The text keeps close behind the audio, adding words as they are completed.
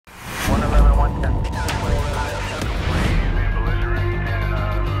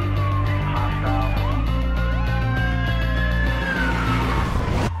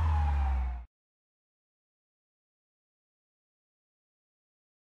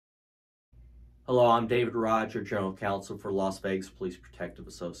Hello, I'm David Roger, General Counsel for Las Vegas Police Protective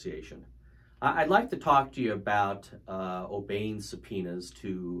Association. I'd like to talk to you about obeying subpoenas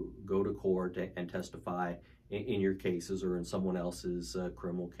to go to court and testify in your cases or in someone else's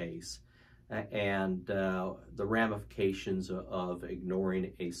criminal case, and the ramifications of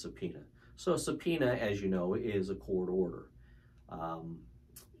ignoring a subpoena. So a subpoena, as you know, is a court order.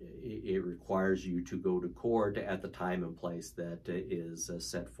 It requires you to go to court at the time and place that is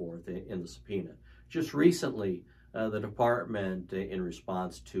set forth in the subpoena. Just recently, the department, in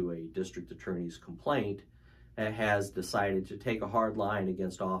response to a district attorney's complaint, has decided to take a hard line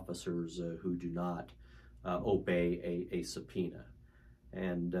against officers who do not obey a subpoena.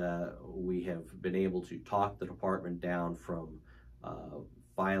 And we have been able to talk the department down from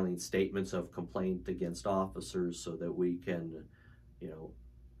filing statements of complaint against officers so that we can,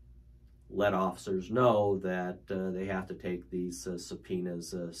 let officers know that they have to take these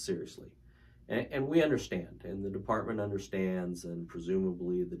subpoenas seriously. And we understand, and the department understands, and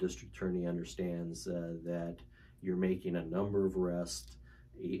presumably the district attorney understands that you're making a number of arrests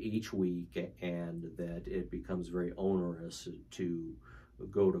each week and that it becomes very onerous to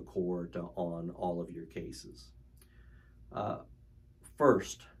go to court on all of your cases.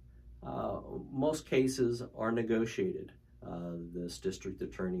 First, most cases are negotiated. This district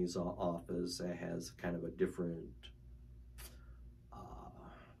attorney's office has kind of a different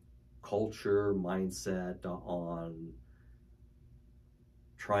culture, mindset on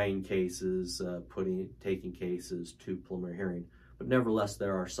trying cases, taking cases to preliminary hearing. But nevertheless,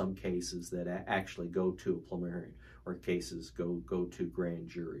 there are some cases that actually go to a preliminary hearing, or cases go to grand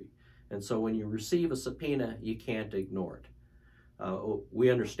jury. And so when you receive a subpoena, you can't ignore it.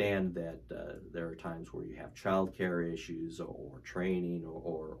 We understand that there are times where you have child care issues or training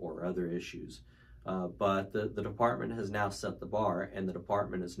or other issues, but the department has now set the bar, and the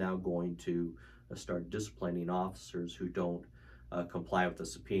department is now going to start disciplining officers who don't comply with the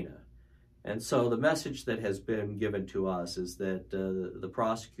subpoena. And so the message that has been given to us is that the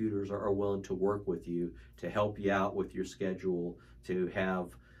prosecutors are willing to work with you, to help you out with your schedule, to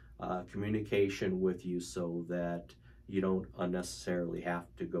have communication with you so that you don't unnecessarily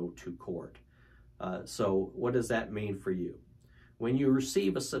have to go to court. So what does that mean for you? When you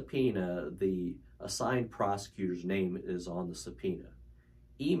receive a subpoena, the assigned prosecutor's name is on the subpoena.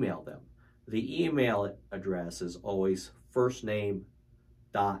 Email them. The email address is always first name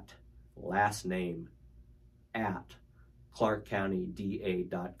dot last name at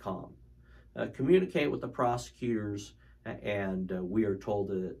clarkcountyda.com. Communicate with the prosecutors, and we are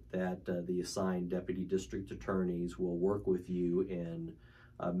told that the assigned deputy district attorneys will work with you in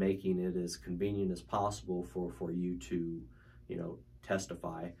making it as convenient as possible for you to,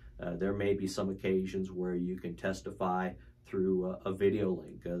 testify. There may be some occasions where you can testify through a video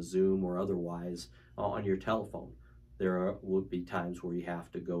link, a Zoom or otherwise, on your telephone. There will be times where you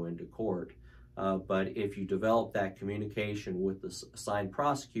have to go into court. But if you develop that communication with the assigned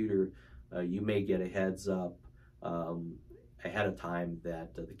prosecutor, you may get a heads up ahead of time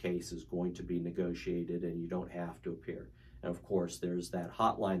that the case is going to be negotiated and you don't have to appear. And of course, there's that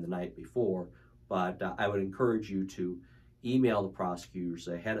hotline the night before, but I would encourage you to email the prosecutors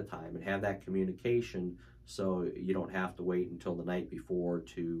ahead of time and have that communication so you don't have to wait until the night before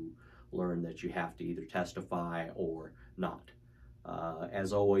to learn that you have to either testify or not.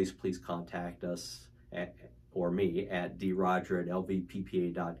 As always, please contact us or me at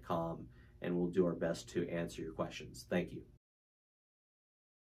droger@lvppa.com, and we'll do our best to answer your questions. Thank you.